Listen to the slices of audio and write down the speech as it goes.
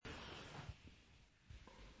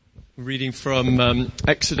Reading from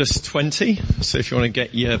Exodus 20, so if you want to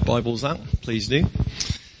get your Bibles out, please do.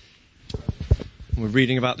 We're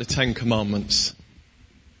reading about the Ten Commandments.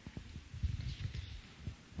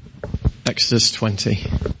 Exodus 20.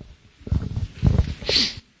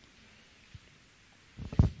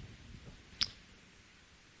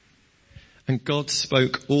 And God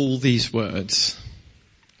spoke all these words.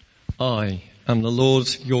 I am the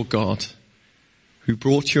Lord your God, who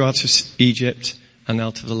brought you out of Egypt and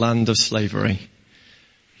out of the land of slavery.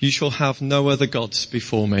 You shall have no other gods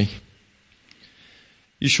before me.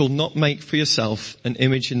 You shall not make for yourself an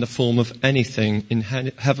image in the form of anything in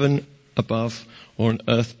heaven above or on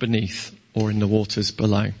earth beneath or in the waters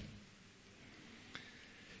below.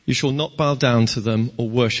 You shall not bow down to them or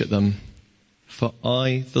worship them, for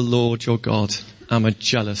I, the Lord your God, am a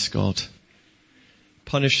jealous God,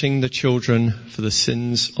 punishing the children for the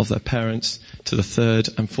sins of their parents to the third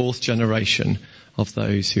and fourth generation of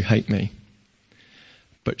those who hate me,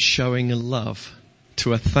 but showing love to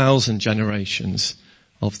 1,000 generations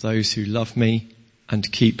of those who love me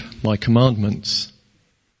and keep my commandments.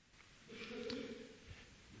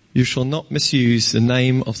 You shall not misuse the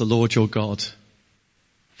name of the Lord your God,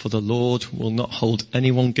 for the Lord will not hold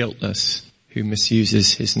anyone guiltless who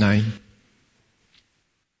misuses his name.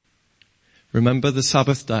 Remember the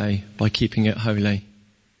Sabbath day by keeping it holy.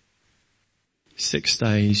 6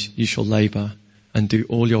 days you shall labor and do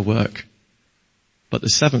all your work, but the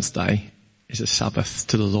seventh day is a Sabbath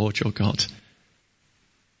to the Lord your God.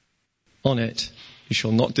 On it you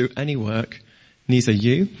shall not do any work, neither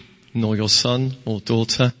you, nor your son or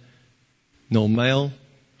daughter, nor male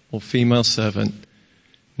or female servant,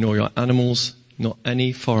 nor your animals, nor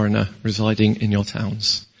any foreigner residing in your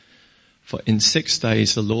towns. For in 6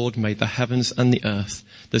 days the Lord made the heavens and the earth,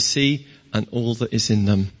 the sea and all that is in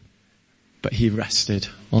them, but he rested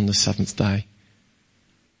on the seventh day.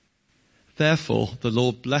 Therefore, the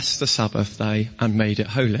Lord blessed the Sabbath day and made it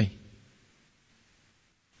holy.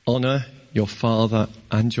 Honor your father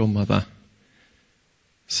and your mother,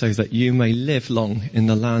 so that you may live long in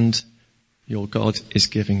the land your God is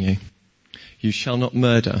giving you. You shall not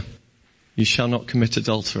murder. You shall not commit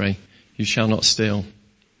adultery. You shall not steal.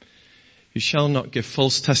 You shall not give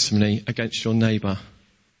false testimony against your neighbor.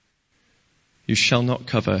 You shall not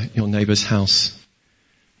cover your neighbor's house.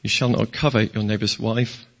 You shall not covet your neighbor's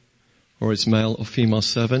wife, or his male or female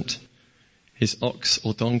servant, his ox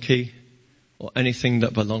or donkey, or anything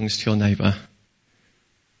that belongs to your neighbor.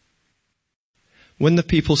 When the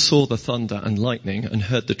people saw the thunder and lightning and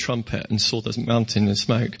heard the trumpet and saw the mountain in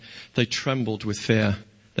smoke, they trembled with fear.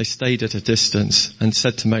 They stayed at a distance and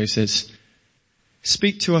said to Moses,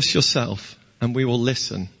 "Speak to us yourself and we will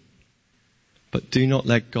listen. But do not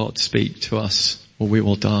let God speak to us or we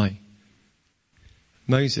will die."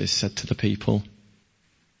 Moses said to the people,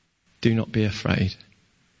 "Do not be afraid.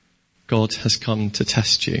 God has come to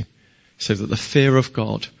test you so that the fear of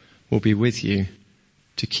God will be with you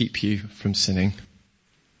to keep you from sinning."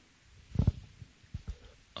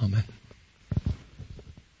 Amen.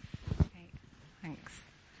 Thanks.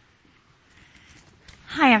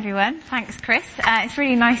 Hi everyone. Thanks, Chris. It's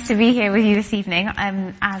really nice to be here with you this evening.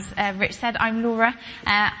 As Rich said, I'm Laura.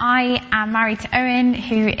 I am married to Owen,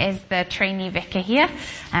 who is the trainee vicar here.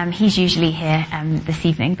 He's usually here this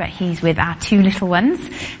evening, but he's with our 2 little ones.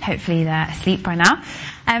 Hopefully they're asleep by now.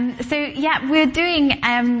 We're doing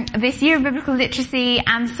this year of biblical literacy,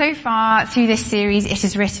 and so far through this series, It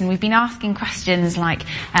Is Written, we've been asking questions like,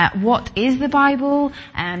 what is the Bible?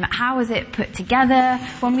 How is it put together?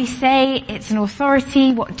 When we say it's an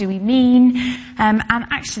authority, what do we mean? And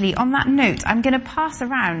actually, on that note, I'm going to pass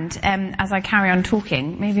around, as I carry on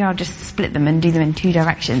talking, maybe I'll just split them and do them in 2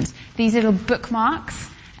 directions, these little bookmarks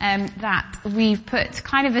that we've put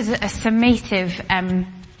kind of as a summative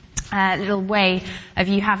little way of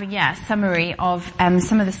you having, a summary of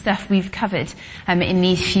some of the stuff we've covered in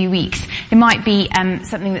these few weeks. It might be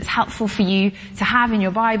something that's helpful for you to have in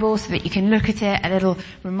your Bible so that you can look at it, a little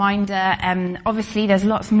reminder. Obviously there's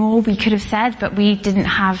lots more we could have said, but we didn't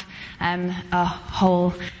have a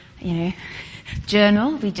whole,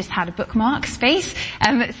 journal. We just had a bookmark space.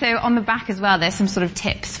 So on the back as well, there's some sort of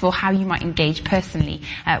tips for how you might engage personally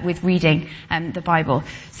with reading the Bible.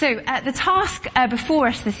 So the task before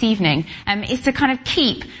us this evening is to kind of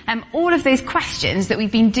keep all of those questions that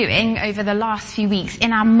we've been doing over the last few weeks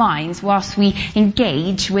in our minds whilst we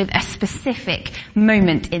engage with a specific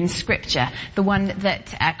moment in Scripture. The one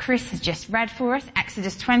that Chris has just read for us,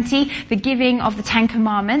 Exodus 20, the giving of the Ten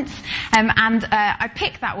Commandments. I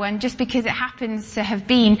picked that one just because it happens to have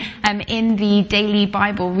been in the daily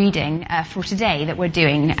Bible reading for today that we're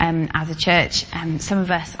doing as a church. Some of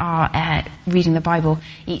us are reading the Bible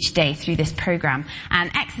each day through this program.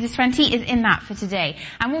 And Exodus 20 is in that for today.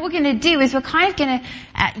 And what we're going to do is we're kind of going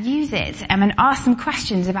to use it and ask some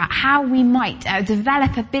questions about how we might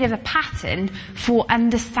develop a bit of a pattern for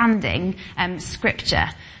understanding Scripture.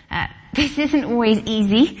 This isn't always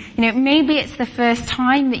easy. Maybe it's the first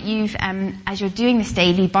time that you've, as you're doing this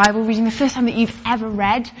daily Bible reading, the first time that you've ever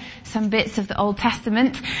read some bits of the Old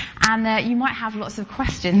Testament, and you might have lots of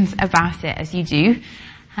questions about it as you do.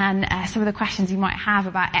 And some of the questions you might have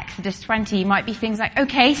about Exodus 20 might be things like,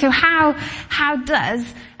 okay, so how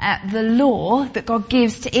does the law that God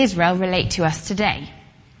gives to Israel relate to us today?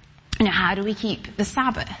 How do we keep the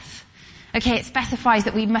Sabbath? Okay, it specifies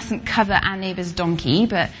that we mustn't cover our neighbour's donkey,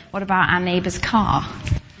 but what about our neighbour's car?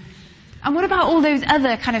 And what about all those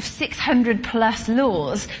other kind of 600 plus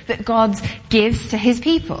laws that God gives to his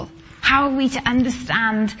people? How are we to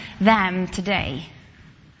understand them today?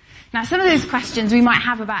 Now, some of those questions we might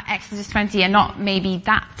have about Exodus 20 are not maybe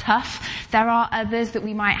that tough. There are others that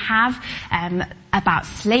we might have about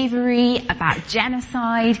slavery, about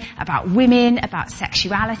genocide, about women, about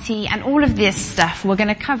sexuality, and all of this stuff we're going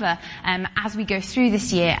to cover as we go through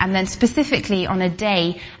this year, and then specifically on a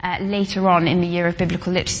day later on in the year of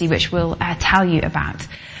biblical literacy, which we'll tell you about.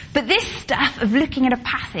 But this stuff of looking at a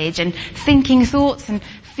passage and thinking thoughts and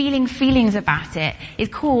feeling feelings about it is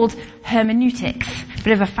called hermeneutics. A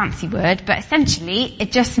bit of a fancy word, but essentially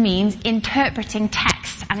it just means interpreting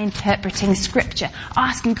text and interpreting Scripture,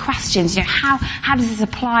 asking questions. How does this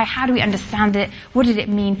apply? How do we understand it? What did it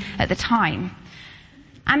mean at the time?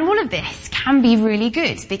 And all of this can be really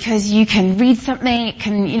good because you can read something, it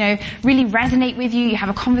can, really resonate with you. You have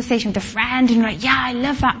a conversation with a friend and you're like, yeah, I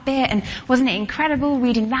love that bit, and wasn't it incredible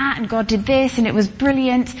reading that, and God did this and it was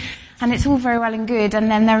brilliant. And it's all very well and good, and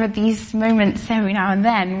then there are these moments every now and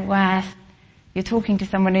then where you're talking to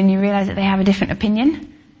someone and you realize that they have a different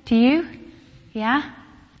opinion to you,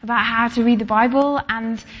 about how to read the Bible,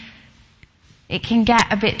 and it can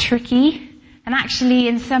get a bit tricky. And actually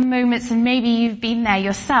in some moments, and maybe you've been there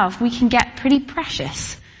yourself, we can get pretty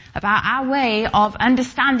precious about our way of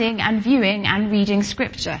understanding and viewing and reading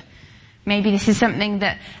Scripture. Maybe this is something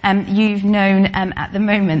that you've known at the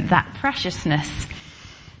moment, that preciousness.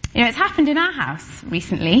 It's happened in our house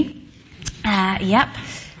recently. Owen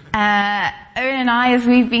and I, as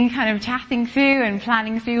we've been kind of chatting through and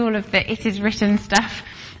planning through all of the It Is Written stuff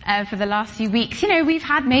for the last few weeks, we've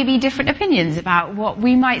had maybe different opinions about what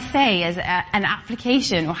we might say as an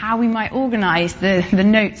application, or how we might organise the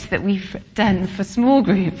notes that we've done for small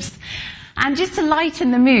groups. And just to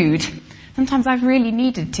lighten the mood, sometimes I've really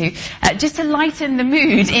needed to, just to lighten the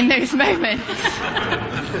mood in those moments,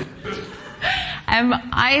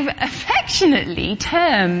 I've affectionately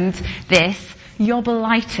termed this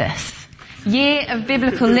Yobbleitis. Year of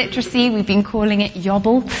Biblical Literacy, we've been calling it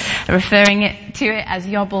Yobble, referring to it as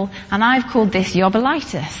Yobble, and I've called this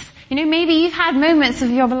Yobbleitis. Maybe you've had moments of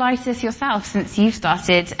Yobbleitis yourself since you've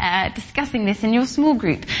started discussing this in your small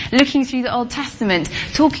group, looking through the Old Testament,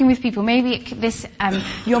 talking with people. Maybe this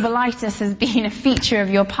Yobbleitis has been a feature of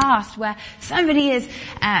your past where somebody has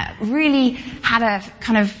really had a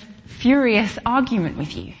kind of furious argument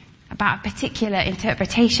with you about a particular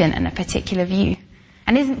interpretation and a particular view,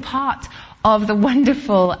 and isn't part of the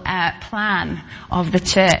wonderful plan of the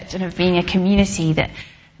church and of being a community that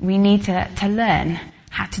we need to learn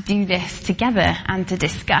how to do this together and to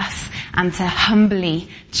discuss and to humbly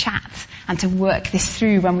chat and to work this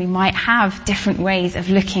through when we might have different ways of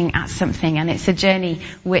looking at something, and it's a journey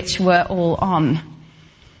which we're all on.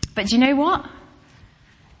 But do you know what?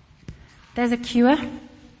 There's a cure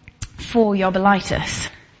for Yobbleitis.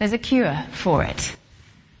 There's a cure for it.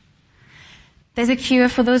 There's a cure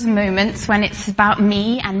for those moments when it's about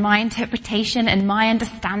me and my interpretation and my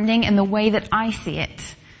understanding and the way that I see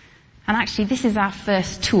it. And actually, this is our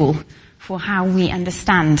first tool for how we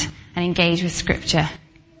understand and engage with Scripture.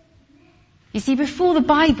 You see, before the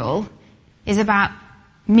Bible is about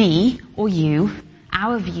me or you,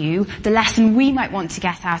 our view, the lesson we might want to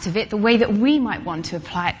get out of it, the way that we might want to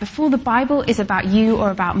apply it, before the Bible is about you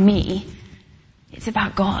or about me, it's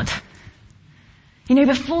about God.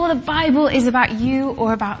 Before the Bible is about you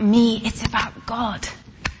or about me, it's about God.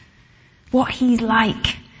 What He's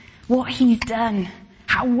like, what He's done,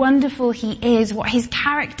 how wonderful He is, what His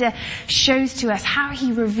character shows to us, how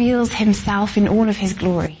He reveals Himself in all of His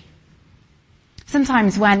glory.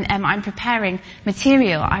 Sometimes when I'm preparing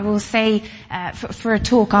material, I will say, for a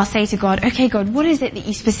talk, I'll say to God, okay God, what is it that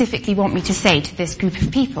you specifically want me to say to this group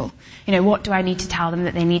of people? What do I need to tell them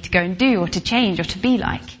that they need to go and do or to change or to be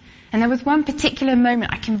like? And there was one particular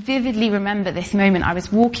moment, I can vividly remember this moment. I was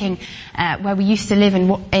walking where we used to live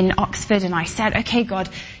in Oxford, and I said, okay, God,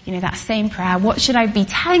 that same prayer, what should I be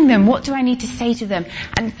telling them? What do I need to say to them?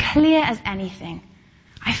 And clear as anything,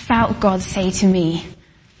 I felt God say to me,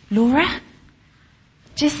 Laura,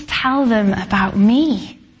 just tell them about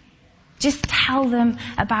me. Just tell them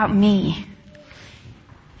about me.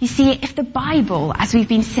 You see, if the Bible, as we've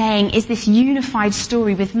been saying, is this unified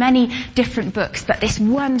story with many different books, but this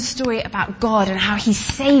one story about God and how he's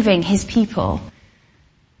saving his people,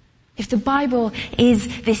 if the Bible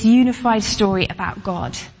is this unified story about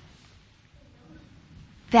God,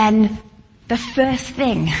 then the first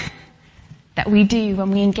thing that we do when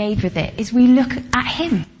we engage with it is we look at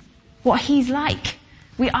him, what he's like.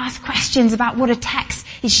 We ask questions about what a text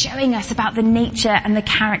is showing us about the nature and the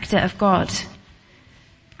character of God.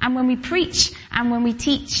 And when we preach and when we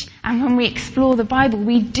teach and when we explore the Bible,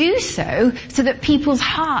 we do so that people's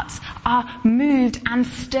hearts are moved and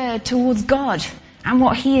stirred towards God and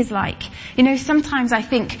what he is like. Sometimes I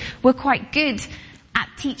think we're quite good at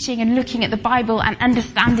teaching and looking at the Bible and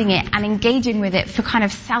understanding it and engaging with it for kind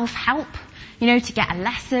of self-help, to get a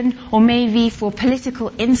lesson, or maybe for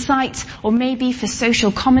political insight, or maybe for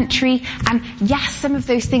social commentary. And yes, some of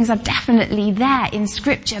those things are definitely there in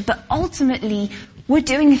Scripture, but ultimately we're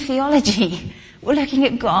doing theology. We're looking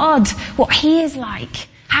at God, what he is like,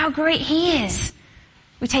 how great he is.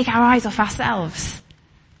 We take our eyes off ourselves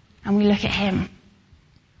and we look at him.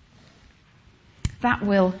 That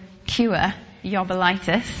will cure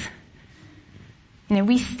yobelitis.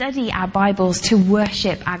 We study our Bibles to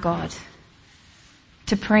worship our God,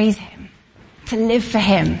 to praise him, to live for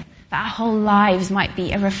him, that our whole lives might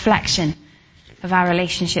be a reflection of our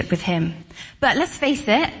relationship with him. But let's face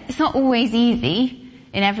it, it's not always easy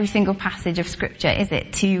in every single passage of Scripture, is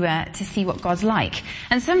it, to see what God's like.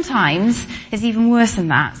 And sometimes it's even worse than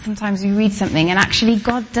that. Sometimes we read something and actually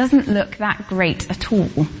God doesn't look that great at all.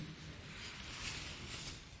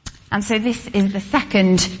 And so this is the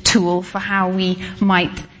second tool for how we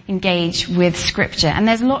might engage with Scripture. And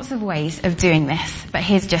there's lots of ways of doing this, but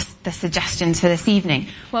here's just the suggestions for this evening.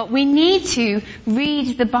 Well, we need to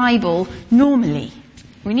read the Bible normally.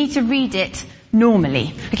 We need to read it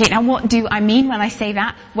normally. Okay, now what do I mean when I say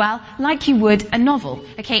that? Well, like you would a novel.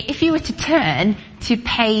 Okay, if you were to turn to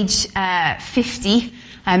page 50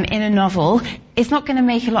 in a novel, it's not going to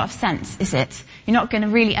make a lot of sense, is it? You're not going to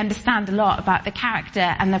really understand a lot about the character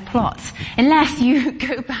and the plot unless you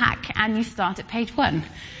go back and you start at page 1.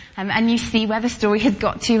 And you see where the story has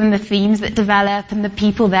got to and the themes that develop and the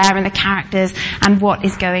people there and the characters and what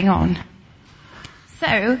is going on.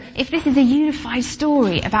 So, if this is a unified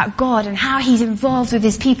story about God and how he's involved with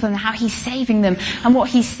his people and how he's saving them and what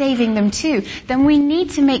he's saving them to, then we need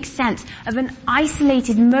to make sense of an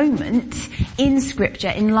isolated moment in Scripture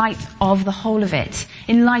in light of the whole of it,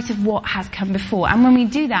 in light of what has come before. And when we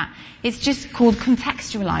do that, it's just called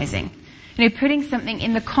contextualizing. Putting something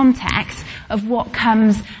in the context of what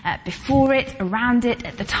comes before it, around it,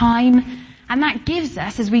 at the time. And that gives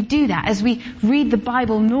us, as we do that, as we read the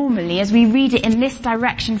Bible normally, as we read it in this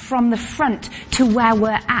direction from the front to where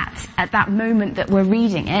we're at that moment that we're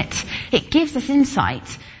reading it, it gives us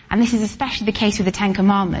insight, and this is especially the case with the Ten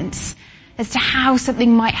Commandments, as to how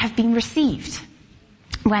something might have been received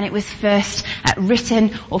when it was first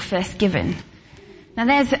written or first given. Now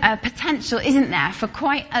there's a potential, isn't there, for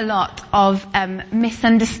quite a lot of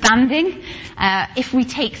misunderstanding if we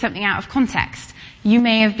take something out of context. You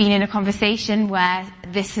may have been in a conversation where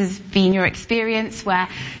this has been your experience, where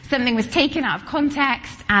something was taken out of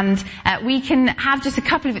context, and we can have just a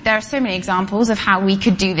couple of, there are so many examples of how we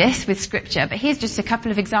could do this with Scripture, but here's just a couple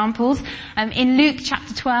of examples. In Luke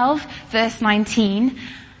chapter 12, verse 19,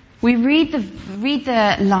 we read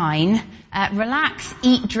the line, relax,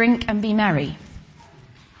 eat, drink, and be merry.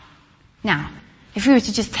 Now, if we were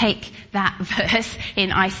to just take that verse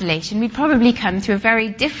in isolation, we'd probably come to a very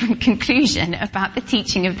different conclusion about the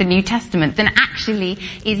teaching of the New Testament than actually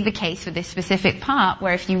is the case for this specific part,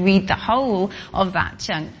 where if you read the whole of that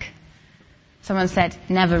chunk, someone said,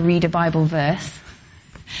 never read a Bible verse.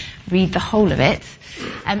 Read the whole of it.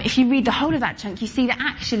 If you read the whole of that chunk, you see that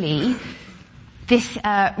actually this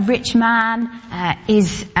rich man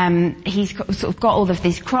he's sort of got all of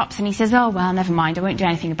these crops, and he says, oh well, never mind, I won't do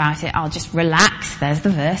anything about it, I'll just relax. There's the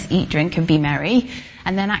verse, eat, drink, and be merry.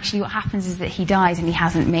 And then actually what happens is that he dies and he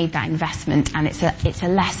hasn't made that investment, and it's a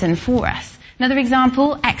lesson for us. Another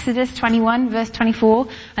example, Exodus 21 verse 24,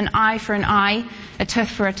 an eye for an eye, a tooth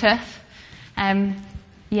for a tooth.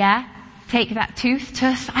 Take that tooth.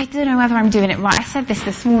 I don't know whether I'm doing it right. I said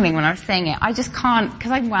this morning when I was saying it. I just can't,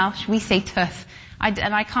 because I'm Welsh, we say tooth.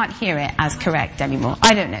 And I can't hear it as correct anymore.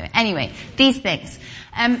 I don't know. Anyway, these things.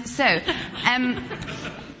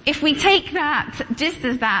 If we take that just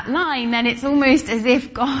as that line, then it's almost as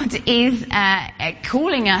if God is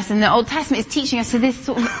calling us, and the Old Testament is teaching us to this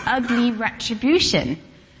sort of ugly retribution.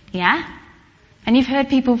 Yeah? And you've heard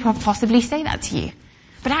people possibly say that to you.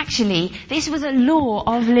 But actually, this was a law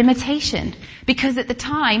of limitation. Because at the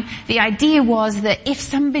time, the idea was that if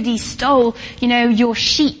somebody stole, your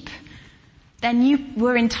sheep, then you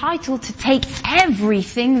were entitled to take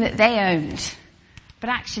everything that they owned. But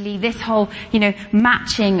actually, this whole,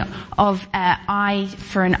 matching of eye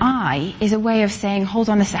for an eye is a way of saying, hold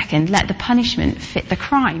on a second, let the punishment fit the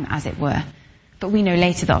crime, as it were. But we know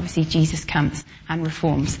later that obviously Jesus comes and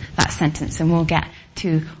reforms that sentence, and we'll get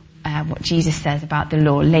to what Jesus says about the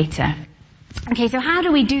law later. Okay, so how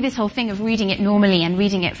do we do this whole thing of reading it normally and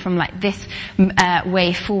reading it from like this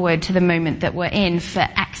way forward to the moment that we're in for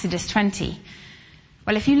Exodus 20?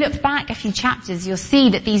 Well, if you look back a few chapters, you'll see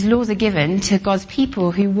that these laws are given to God's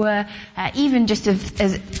people who were, even just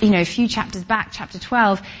as a few chapters back, chapter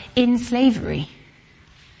 12, in slavery.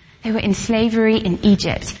 They were in slavery in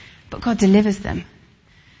Egypt, but God delivers them.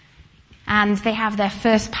 And they have their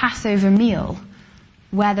first Passover meal,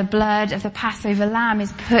 where the blood of the Passover lamb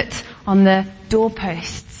is put on the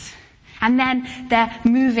doorposts. And then they're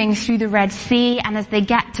moving through the Red Sea, and as they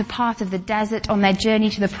get to part of the desert on their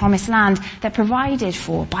journey to the Promised Land, they're provided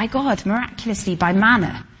for by God, miraculously, by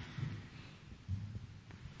manna.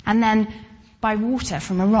 And then by water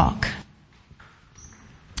from a rock.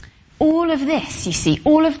 All of this, you see,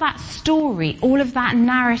 all of that story, all of that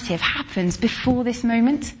narrative happens before this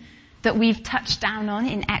moment that we've touched down on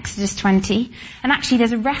in Exodus 20. And actually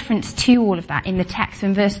there's a reference to all of that in the text.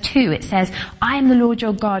 In verse 2 it says, I am the Lord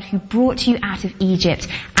your God who brought you out of Egypt,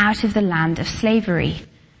 out of the land of slavery.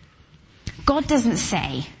 God doesn't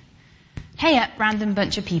say, hey up, random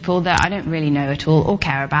bunch of people that I don't really know at all or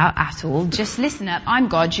care about at all. Just listen up, I'm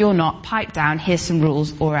God, you're not, pipe down, here's some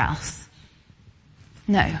rules or else.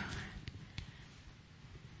 No.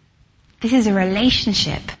 This is a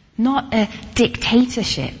relationship, not a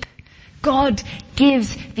dictatorship. God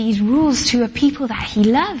gives these rules to a people that he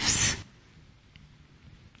loves.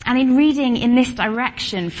 And in reading in this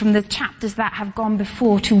direction from the chapters that have gone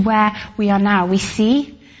before to where we are now, we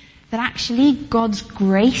see that actually God's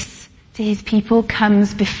grace to his people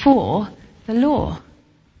comes before the law.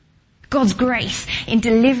 God's grace in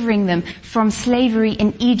delivering them from slavery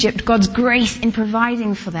in Egypt, God's grace in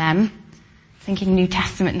providing for them, thinking New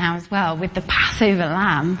Testament now as well, with the Passover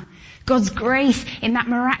lamb, God's grace in that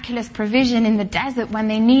miraculous provision in the desert when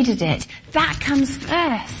they needed it, that comes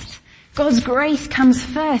first. God's grace comes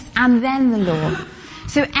first and then the law.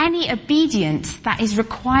 So any obedience that is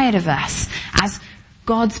required of us as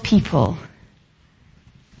God's people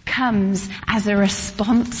comes as a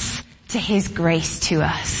response to his grace to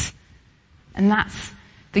us. And that's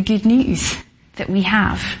the good news that we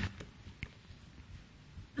have.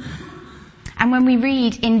 And when we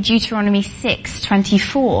read in Deuteronomy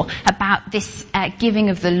 6:24 about this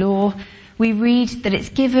giving of the law, we read that it's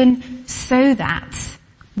given so that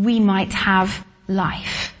we might have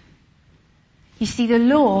life. You see, the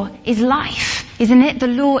law is life, isn't it? The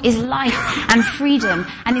law is life and freedom.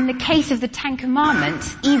 And in the case of the Ten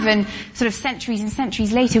Commandments, even sort of centuries and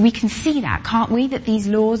centuries later, we can see that, can't we? That these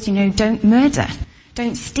laws, don't murder,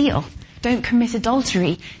 don't steal, don't commit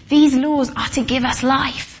adultery. These laws are to give us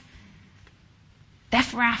life. They're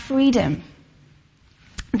for our freedom.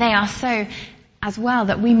 They are so as well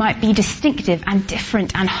that we might be distinctive and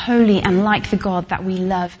different and holy and like the God that we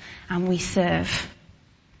love and we serve.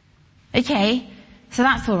 Okay, so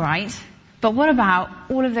that's alright. But what about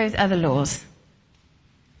all of those other laws?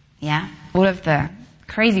 Yeah, all of the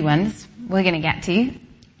crazy ones we're going to get to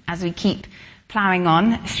as we keep plowing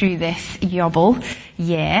on through this Yobble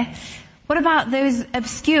year. What about those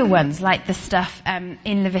obscure ones, like the stuff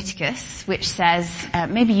in Leviticus, which says,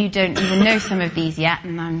 maybe you don't even know some of these yet,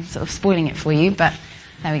 and I'm sort of spoiling it for you, but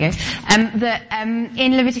there we go.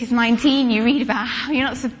 In Leviticus 19, you read about how you're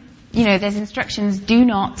not, there's instructions, do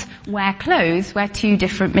not wear clothes where two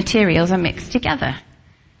different materials are mixed together.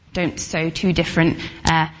 Don't sow two different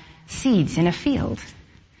seeds in a field.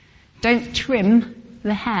 Don't trim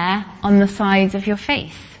the hair on the sides of your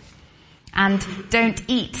face. And don't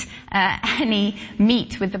eat any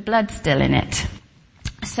meat with the blood still in it.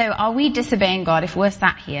 So are we disobeying God if we're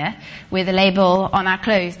sat here with a label on our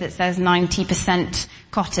clothes that says 90%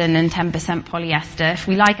 cotton and 10% polyester, if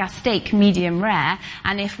we like our steak medium rare,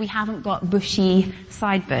 and if we haven't got bushy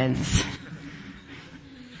sideburns?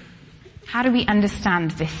 How do we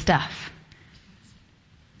understand this stuff?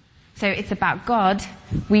 So it's about God.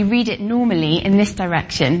 We read it normally in this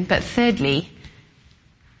direction. But thirdly,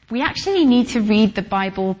 we actually need to read the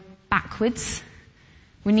Bible backwards.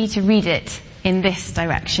 We need to read it in this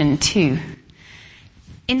direction too.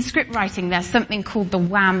 In script writing, there's something called the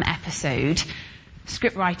Wham episode.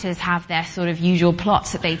 Script writers have their sort of usual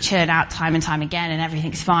plots that they churn out time and time again, and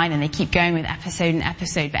everything's fine, and they keep going with episode and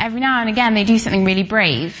episode. But every now and again, they do something really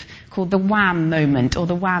brave called the Wham moment, or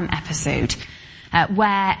the Wham episode,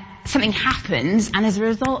 where something happens, and as a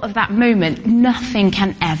result of that moment, nothing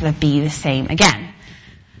can ever be the same again.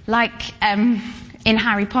 Like in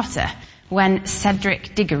Harry Potter, when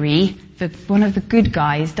Cedric Diggory, one of the good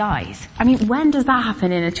guys, dies. I mean, when does that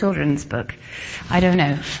happen in a children's book? I don't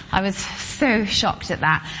know. I was so shocked at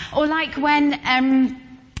that. Or like when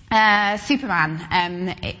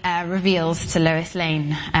Superman reveals to Lois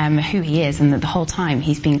Lane who he is, and that the whole time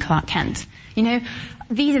he's been Clark Kent. You know,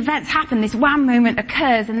 these events happen, this Wham moment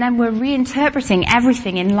occurs, and then we're reinterpreting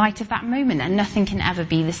everything in light of that moment, and nothing can ever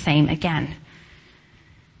be the same again.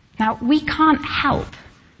 Now, we can't help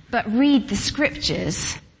but read the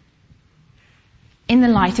scriptures in the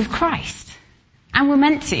light of Christ. And we're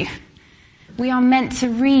meant to. We are meant to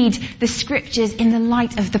read the scriptures in the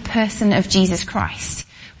light of the person of Jesus Christ.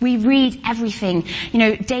 We read everything,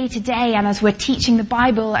 day to day, and as we're teaching the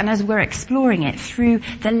Bible and as we're exploring it through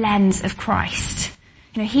the lens of Christ.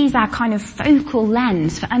 He's our kind of focal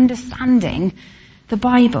lens for understanding the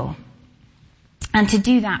Bible. And to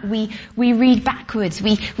do that, we read backwards.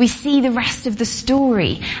 We see the rest of the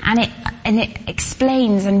story, and it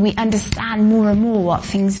explains, and we understand more and more what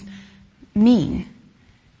things mean.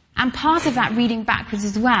 And part of that reading backwards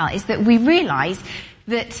as well is that we realize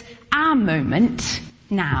that our moment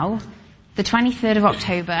now, the 23rd of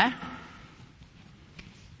October,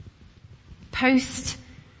 post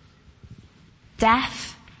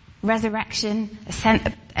death, resurrection,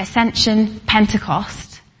 ascension,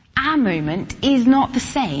 Pentecost, our moment is not the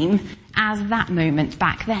same as that moment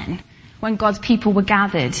back then, when God's people were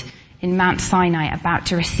gathered in Mount Sinai about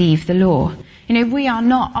to receive the law. We are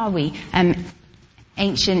not, are we,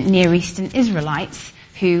 ancient Near Eastern Israelites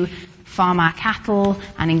who farm our cattle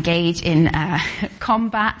and engage in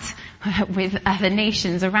combat with other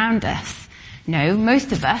nations around us. No,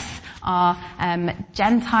 most of us are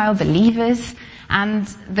Gentile believers, and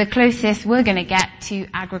the closest we're going to get to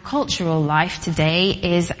agricultural life today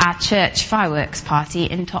is our church fireworks party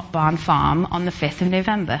in Top Barn Farm on the 5th of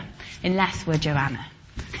November, unless we're Joanna,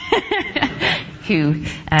 who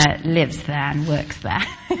lives there and works there.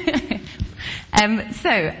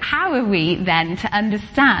 So how are we then to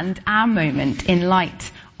understand our moment in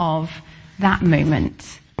light of that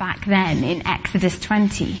moment back then in Exodus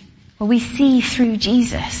 20? Well, we see through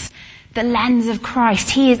Jesus, the lens of Christ.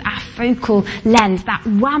 He is our focal lens, that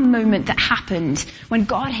one moment that happened when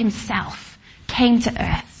God himself came to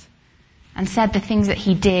earth and said the things that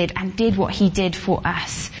he did and did what he did for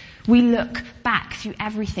us. We look back through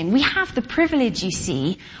everything. We have the privilege, you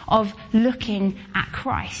see, of looking at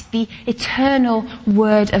Christ, the eternal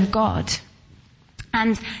Word of God.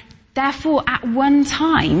 And therefore, at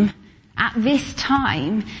this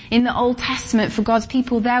time in the Old Testament for God's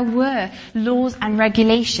people, there were laws and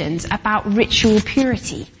regulations about ritual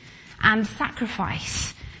purity and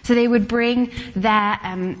sacrifice. So they would bring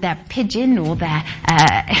their pigeon or their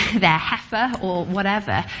heifer or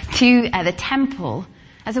whatever to the temple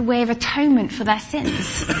as a way of atonement for their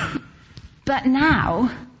sins. But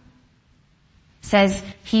now, says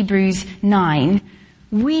Hebrews 9,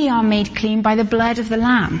 we are made clean by the blood of the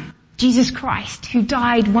Lamb, Jesus Christ, who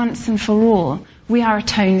died once and for all. We are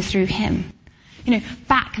atoned through him.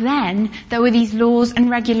 Back then, there were these laws and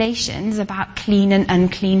regulations about clean and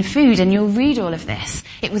unclean food, and you'll read all of this.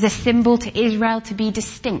 It was a symbol to Israel to be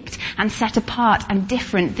distinct and set apart and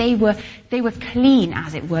different. They were clean,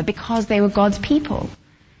 as it were, because they were God's people.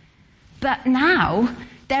 But now,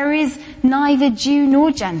 there is neither Jew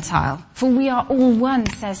nor Gentile, for we are all one,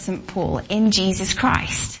 says St. Paul, in Jesus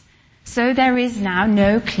Christ. So there is now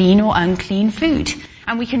no clean or unclean food.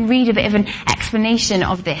 And we can read a bit of an explanation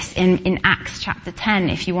of this in Acts chapter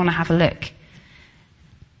 10 if you want to have a look.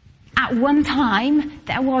 At one time,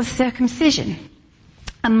 there was circumcision,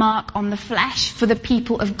 a mark on the flesh for the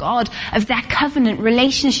people of God, of their covenant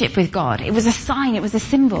relationship with God. It was a sign, it was a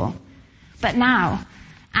symbol. But now,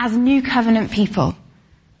 as new covenant people,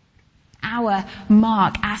 our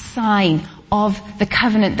mark, our sign of the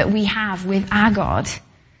covenant that we have with our God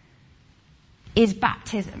is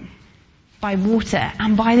baptism by water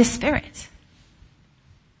and by the Spirit.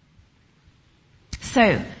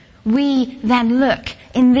 So we then look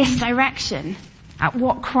in this direction at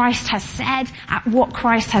what Christ has said, at what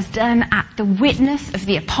Christ has done, at the witness of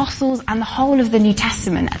the apostles and the whole of the New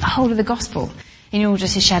Testament, at the whole of the gospel, in order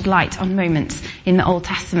to shed light on moments in the Old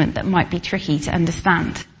Testament that might be tricky to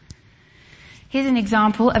understand. Here's an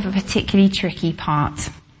example of a particularly tricky part.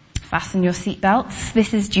 Fasten your seatbelts.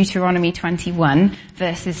 This is Deuteronomy 21,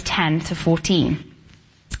 verses 10 to 14.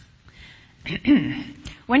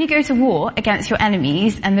 When you go to war against your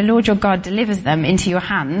enemies and the Lord your God delivers them into your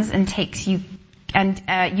hands and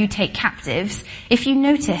you take captives, if you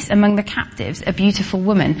notice among the captives a beautiful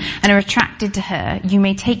woman and are attracted to her, you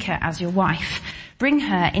may take her as your wife. Bring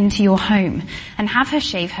her into your home and have her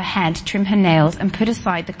shave her head, trim her nails, and put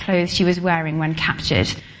aside the clothes she was wearing when captured.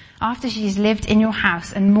 After she has lived in your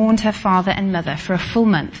house and mourned her father and mother for a full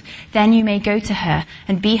month, then you may go to her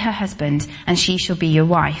and be her husband, and she shall be your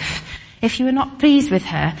wife. If you are not pleased with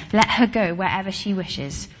her, let her go wherever she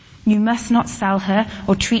wishes. You must not sell her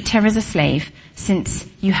or treat her as a slave, since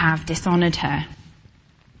you have dishonored her.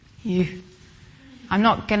 I'm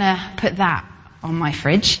not gonna put that on my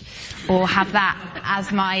fridge or have that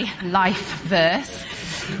as my life verse,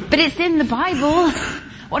 but it's in the Bible.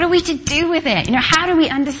 What are we to do with it? How do we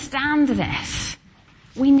understand this?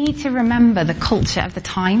 We need to remember the culture of the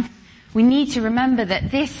time. We need to remember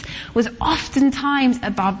that this was oftentimes a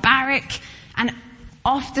barbaric and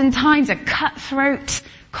oftentimes a cutthroat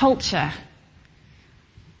culture.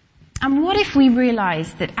 And what if we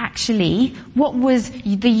realized that actually what was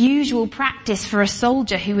the usual practice for a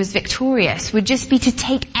soldier who was victorious would just be to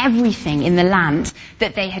take everything in the land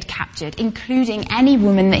that they had captured, including any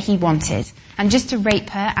woman that he wanted, and just to rape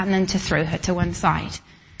her and then to throw her to one side.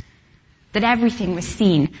 That everything was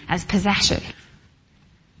seen as possession.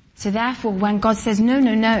 So therefore, when God says,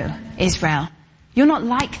 no, Israel, you're not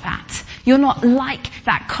like that. You're not like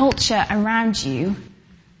that culture around you.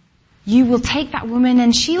 You will take that woman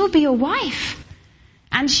and she will be your wife.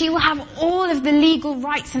 And she will have all of the legal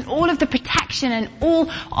rights and all of the protection and all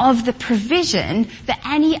of the provision that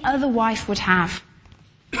any other wife would have.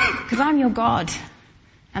 Because I'm your God.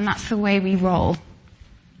 And that's the way we roll.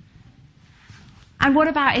 And what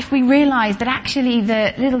about if we realize that actually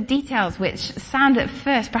the little details which sound at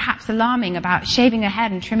first perhaps alarming about shaving her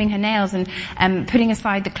head and trimming her nails and putting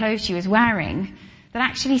aside the clothes she was wearing, that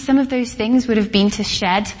actually some of those things would have been to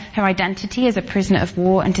shed her identity as a prisoner of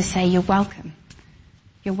war and to say, you're welcome.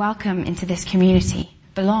 You're welcome into this community.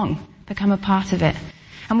 Belong. Become a part of it.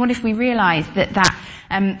 And what if we realize that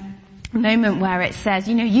moment where it says,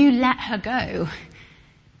 you let her go,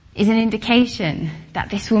 is an indication that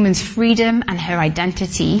this woman's freedom and her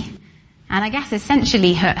identity, and I guess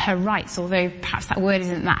essentially her rights, although perhaps that word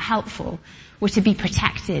isn't that helpful, were to be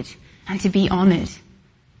protected and to be honored.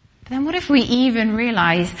 But then what if we even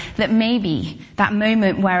realize that maybe that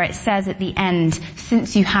moment where it says at the end,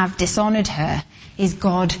 since you have dishonored her, is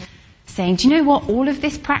God saying, do you know what, all of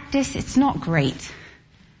this practice, it's not great.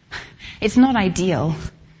 It's not ideal.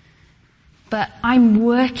 But I'm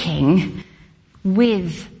working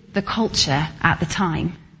with the culture at the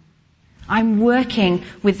time. I'm working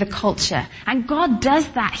with the culture. And God does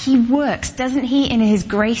that. He works, doesn't he, in his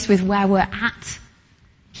grace with where we're at.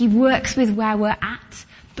 He works with where we're at.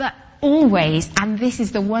 But always, and this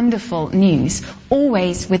is the wonderful news,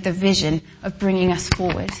 always with the vision of bringing us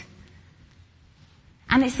forward.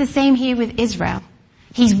 And it's the same here with Israel.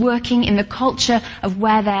 He's working in the culture of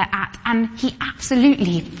where they're at, and he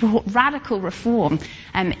absolutely brought radical reform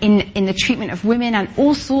in the treatment of women and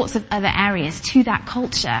all sorts of other areas to that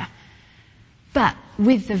culture. But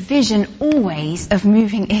with the vision always of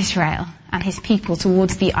moving Israel and his people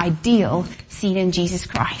towards the ideal seen in Jesus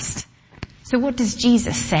Christ. So what does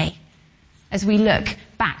Jesus say as we look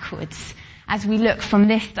backwards, as we look from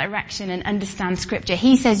this direction and understand Scripture?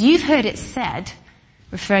 He says, you've heard it said,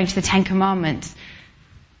 referring to the Ten Commandments,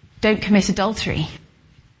 don't commit adultery.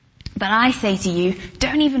 But I say to you,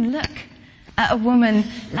 don't even look at a woman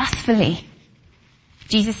lustfully.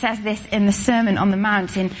 Jesus says this in the Sermon on the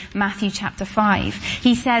Mount in Matthew chapter 5.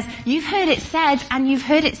 He says, you've heard it said, and you've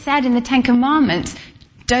heard it said in the Ten Commandments,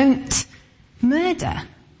 don't murder.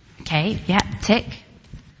 Okay, yeah, tick.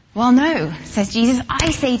 Well, no, says Jesus,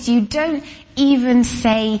 I say to you, don't even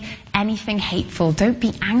say anything hateful. Don't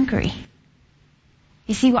be angry.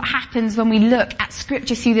 You see, what happens when we look at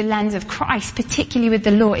Scripture through the lens of Christ, particularly with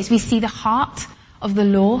the law, is we see the heart of the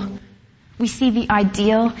law. We see the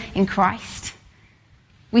ideal in Christ.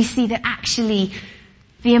 We see that actually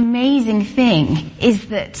the amazing thing is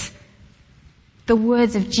that the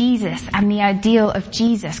words of Jesus and the ideal of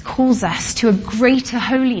Jesus calls us to a greater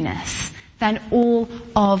holiness than all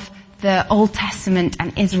of the Old Testament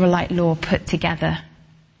and Israelite law put together.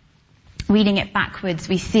 Reading it backwards,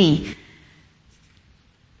 we see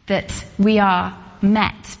that we are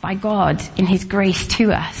met by God in his grace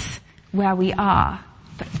to us where we are,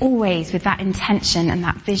 but always with that intention and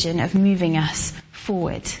that vision of moving us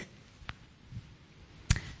forward.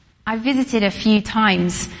 I visited a few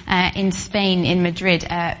times in Spain, in Madrid,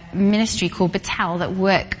 a ministry called Betel that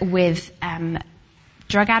work with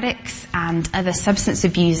drug addicts and other substance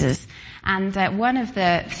abusers. And one of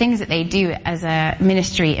the things that they do as a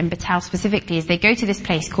ministry in Betel specifically is they go to this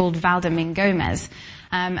place called Valdemin-Gomez.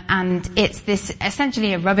 And it's this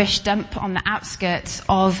essentially a rubbish dump on the outskirts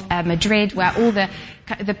of Madrid, where all the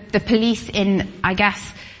police, in I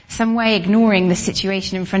guess some way, ignoring the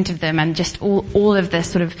situation in front of them, and just all of the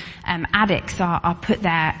sort of addicts are put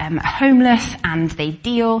there homeless, and they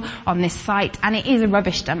deal on this site, and it is a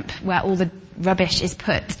rubbish dump where all the rubbish is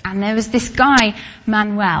put. And there was this guy,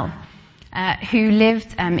 Manuel, who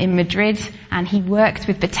lived in Madrid, and he worked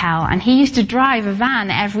with Betel, and he used to drive a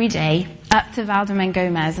van every day up to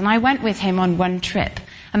Valdemin-Gomez, and I went with him on one trip.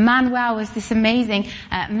 And Manuel was this amazing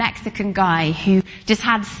Mexican guy who just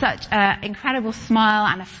had such an incredible smile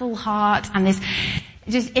and a full heart, and this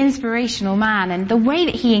just inspirational man. And the way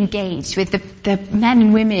that he engaged with the men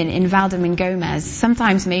and women in Valdemin-Gomez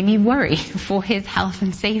sometimes made me worry for his health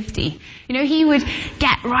and safety. You know, he would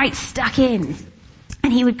get right stuck in,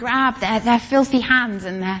 and he would grab their filthy hands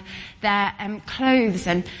and their clothes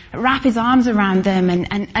and wrap his arms around them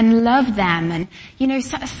and love them. And, you know,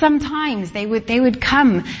 sometimes they would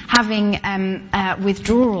come having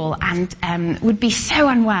withdrawal and would be so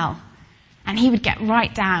unwell. And he would get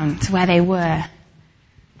right down to where they were.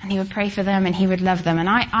 And he would pray for them and he would love them. And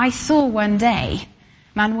I saw one day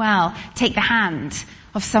Manuel take the hand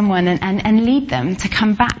of someone and lead them to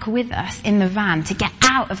come back with us in the van to get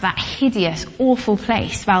out of that hideous, awful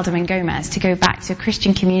place, Valdemin-Gomez, to go back to a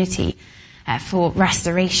Christian community for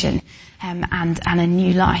restoration and a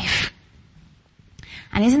new life.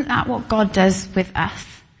 And isn't that what God does with us?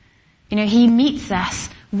 You know, he meets us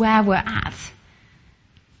where we're at,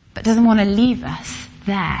 but doesn't want to leave us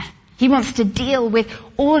there. He wants to deal with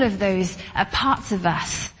all of those parts of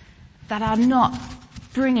us that are not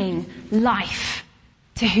bringing life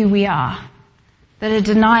to who we are, that are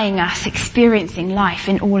denying us experiencing life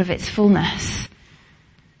in all of its fullness.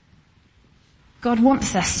 God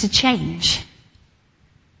wants us to change.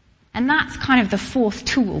 And that's kind of the fourth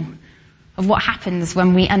tool of what happens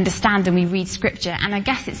when we understand and we read scripture. And I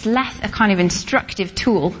guess it's less a kind of instructive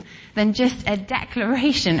tool than just a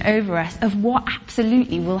declaration over us of what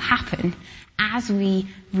absolutely will happen as we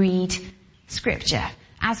read scripture,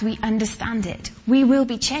 as we understand it. We will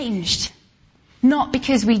be changed. Not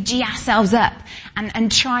because we gee ourselves up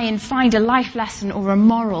and try and find a life lesson or a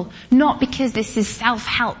moral. Not because this is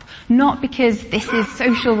self-help. Not because this is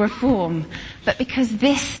social reform. But because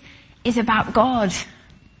this is about God.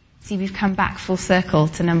 See, we've come back full circle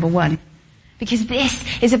to number one. Because this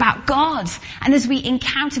is about God. And as we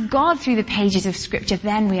encounter God through the pages of scripture,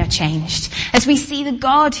 then we are changed. As we see the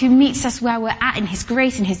God who meets us where we're at in his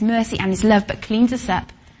grace and his mercy and his love, but cleans us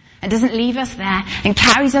up and doesn't leave us there and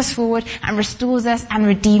carries us forward and restores us and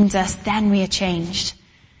redeems us, then we are changed.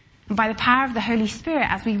 And by the power of the Holy Spirit,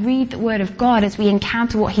 as we read the word of God, as we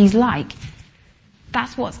encounter what he's like,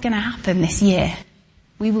 that's what's going to happen this year.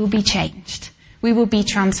 We will be changed. We will be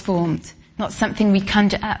transformed. Not something we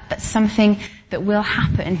conjure up, but something that will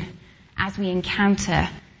happen as we encounter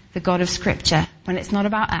the God of Scripture, when it's not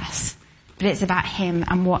about us, but it's about him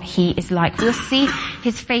and what he is like. We'll see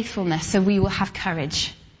his faithfulness, so we will have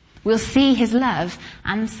courage. We'll see his love,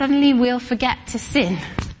 and suddenly we'll forget to sin.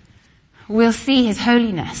 We'll see his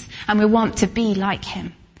holiness, and we want to be like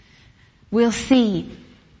him. We'll see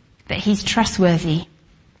that he's trustworthy,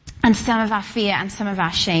 and some of our fear and some of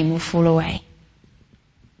our shame will fall away.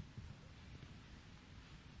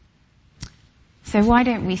 So why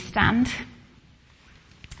don't we stand?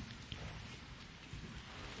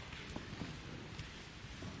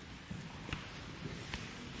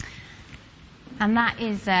 And that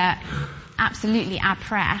is absolutely our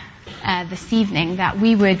prayer this evening, that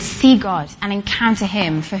we would see God and encounter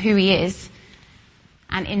him for who he is,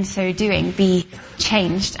 and in so doing be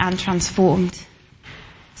changed and transformed.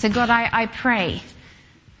 So God, I pray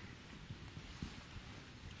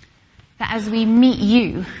that as we meet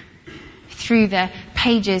you through the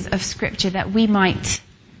pages of scripture, that we might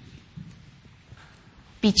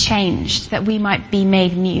be changed, that we might be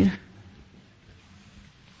made new.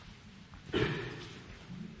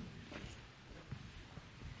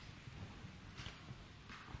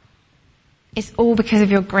 It's all because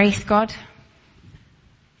of your grace, God.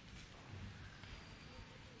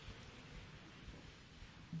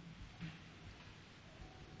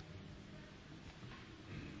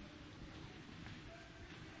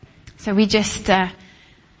 So we just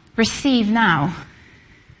receive now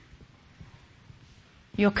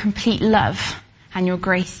your complete love and your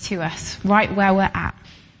grace to us right where we're at.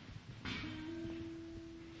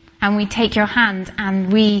 And we take your hand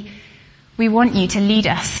and we want you to lead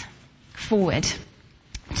us forward,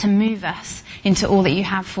 to move us into all that you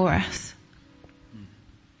have for us.